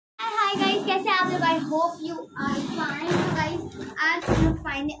Hi guys, कैसे आप लोग? I hope you are fine. तो गाइस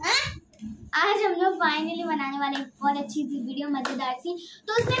आज हम लोग फाइनली बनाने वाले एक बहुत अच्छी सी वीडियो, मजेदार सी।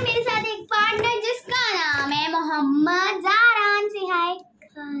 तो उसमें मेरे साथ एक पार्टनर जिसका नाम है मोहम्मद ज़ारान। से हाय।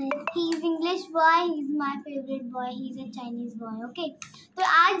 He is English boy, he is my favourite boy, he is a Chinese boy. Okay, तो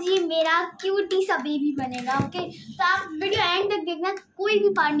आज ये मेरा क्यूटी सा बेबी बनेगा। ओके, तो आप वीडियो एंड तक देखना, कोई भी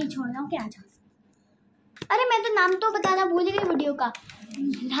पार्ट नहीं छोड़ना। ओके, आ जाओ। अरे मैं तो नाम तो बताना भूल गई वीडियो का।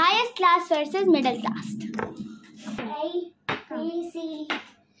 Highest class versus middle class.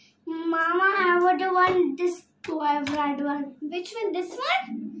 Mama, I would want this toy, red one. Which one? This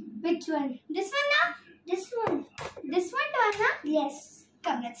one? Which one? This one now? This one. This one toy now? Yes.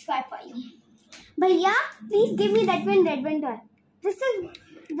 Come, let's try for you. Bhaiya, please give me that one red one toy. This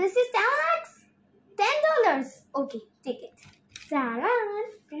is $10. $10. Okay, take it. Zara.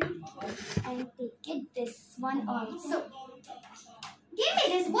 And take it this one also. Give me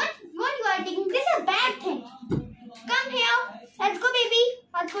this. What you are taking? This is a bad thing. Come here. Let's go, baby.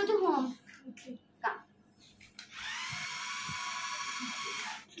 Let's go to home. Okay. Come.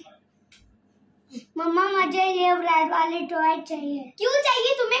 मम्मा, मुझे ये red वाले toy चाहिए। क्यों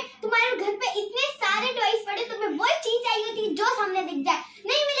चाहिए तुम्हें? तुम्हारे घर पे इतने सारे टॉयज पड़े, तुम्हें वो चीज चाहिए होती जो सामने दिख जाए।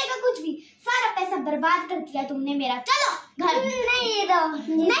 नहीं मिलेगा कुछ भी। सारा पैसा बर्बाद कर दिया तुमने मेरा। चलो घर। नहीं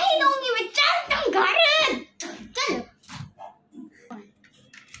दूंगी मैं। चल तुम घर। चलो।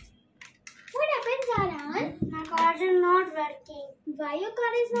 What happened, Zaran? My car is not working. Why your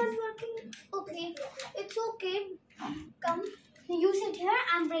car is not working? Okay, it's okay. Come, you sit here.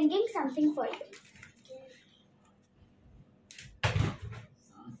 I'm bringing something for you.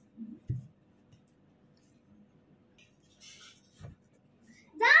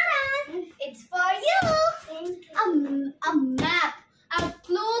 Zaran, it's for you. A map, a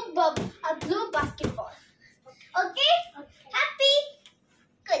globe basketball. Okay? Happy?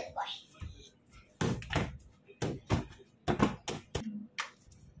 Good boy.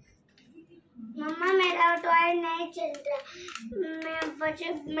 मम्मा, मेरा toy नहीं चल रहा।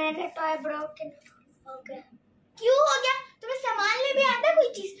 मेरा toy broken हो गया। क्यों हो गया? तुम्हें संभालने भी आता है कोई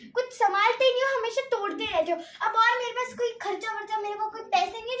चीज? कुछ संभालते ही नहीं हो, हमेशा तोड़ते रहते हो। अब और मेरे पास कोई खर्चा वर्चा, मेरे पास कोई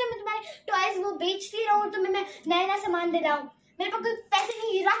पैसे नहीं है जो मैं तुम्हारे टॉयज वो बेचती रहूं, तुम्हें मैं नया नया सामान दे रहा हूँ। मेरे पास कोई पैसे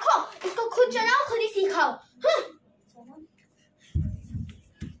नहीं। रखो इसको, खुद चलाओ, खुद ही सिखाओ।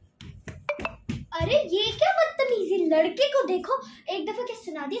 अरे ये क्या बदतमीजी! लड़के को देखो, एक दफा क्या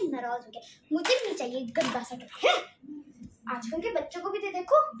सुना दिया, नाराज हो गया। मुझे भी नहीं चाहिए गंदा सा। आजकल के बच्चों को भी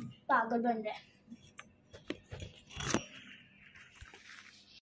देखो, पागल बन रहा है।